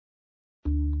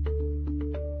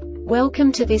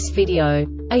Welcome to this video.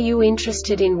 Are you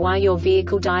interested in why your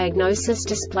vehicle diagnosis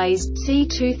displays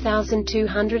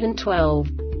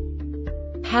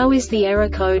C2212? How is the error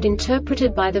code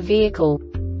interpreted by the vehicle?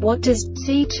 What does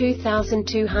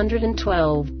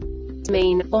C2212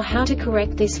 mean, or how to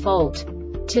correct this fault?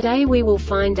 Today we will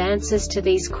find answers to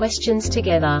these questions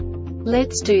together.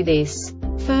 Let's do this.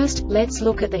 First, let's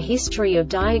look at the history of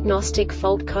diagnostic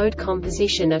fault code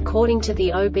composition according to the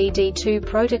OBD2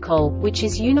 protocol, which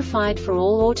is unified for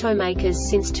all automakers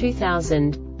since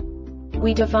 2000.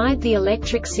 We divide the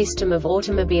electric system of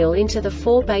automobile into the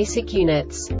four basic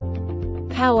units: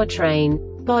 powertrain,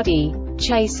 body,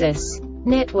 chassis,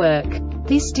 network.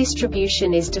 This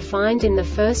distribution is defined in the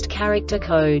first character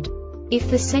code.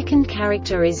 If the second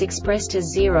character is expressed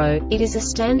as 0, it is a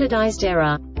standardized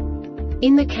error.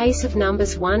 In the case of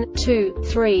numbers 1, 2,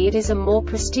 3, it is a more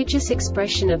prestigious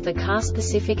expression of the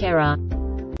car-specific error.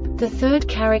 The third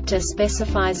character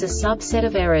specifies a subset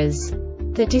of errors.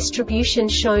 The distribution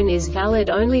shown is valid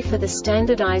only for the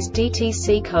standardized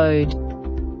DTC code.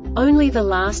 Only the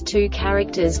last two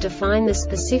characters define the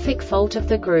specific fault of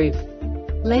the group.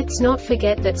 Let's not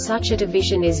forget that such a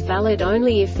division is valid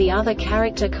only if the other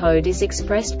character code is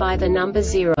expressed by the number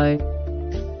 0.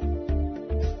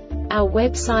 Our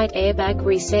website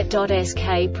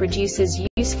airbagreset.sk produces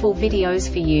useful videos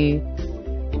for you.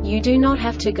 You do not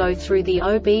have to go through the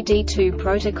OBD2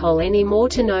 protocol anymore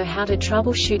to know how to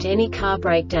troubleshoot any car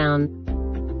breakdown.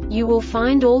 You will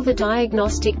find all the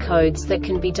diagnostic codes that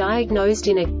can be diagnosed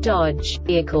in a Dodge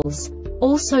vehicles.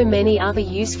 Also many other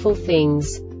useful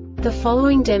things. The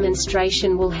following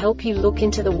demonstration will help you look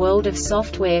into the world of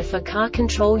software for car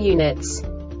control units.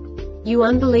 You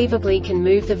unbelievably can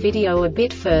move the video a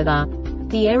bit further.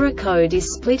 The error code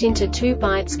is split into 2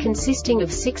 bytes consisting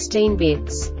of 16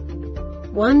 bits.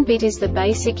 1 bit is the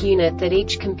basic unit that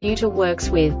each computer works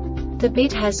with. The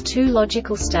bit has 2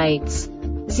 logical states: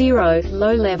 0,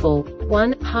 low level,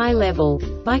 1, high level.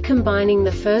 By combining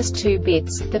the first 2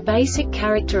 bits, the basic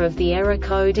character of the error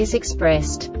code is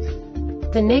expressed.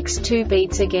 The next 2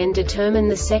 beats again determine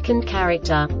the second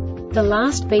character. The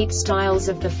last beat styles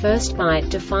of the first byte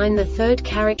define the third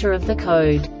character of the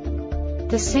code.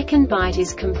 The second byte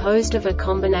is composed of a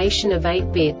combination of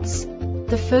 8 bits.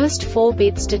 The first 4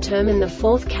 bits determine the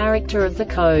fourth character of the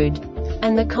code.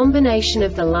 And the combination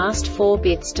of the last 4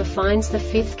 bits defines the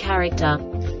fifth character.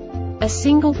 A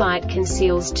single byte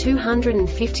conceals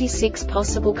 256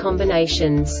 possible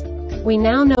combinations. We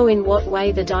now know in what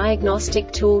way the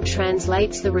diagnostic tool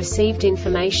translates the received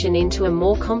information into a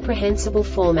more comprehensible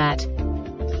format.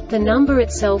 The number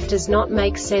itself does not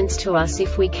make sense to us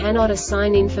if we cannot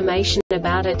assign information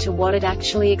about it to what it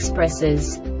actually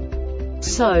expresses.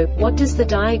 So, what does the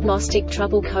Diagnostic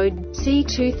Trouble Code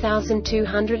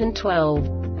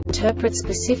C2212 interpret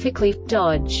specifically for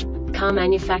Dodge car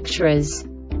manufacturers?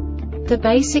 The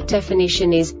basic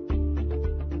definition is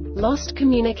lost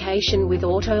communication with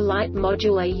AUTOLT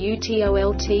module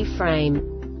AUTOLT frame.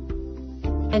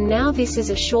 And now this is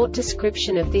a short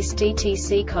description of this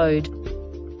DTC code.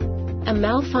 A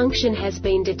malfunction has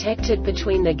been detected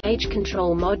between the gauge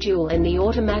control module and the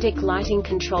automatic lighting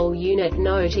control unit.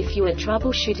 Note: if you are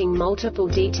troubleshooting multiple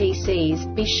DTCs,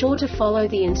 be sure to follow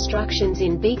the instructions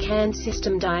in BCAN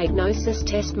System Diagnosis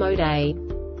Test Mode A.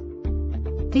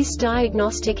 This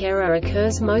diagnostic error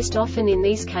occurs most often in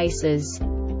these cases: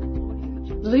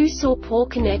 loose or poor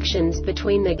connections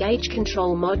between the gauge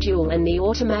control module and the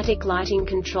automatic lighting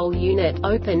control unit.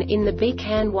 Open in the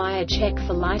BCAN wire check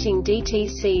for lighting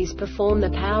DTCs. Perform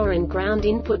the power and ground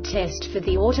input test for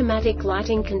the automatic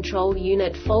lighting control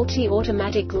unit. Faulty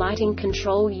automatic lighting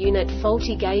control unit,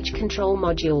 faulty gauge control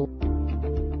module.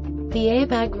 The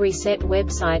Airbag Reset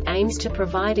website aims to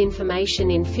provide information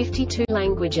in 52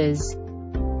 languages.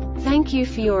 Thank you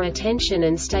for your attention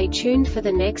and stay tuned for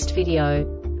the next video.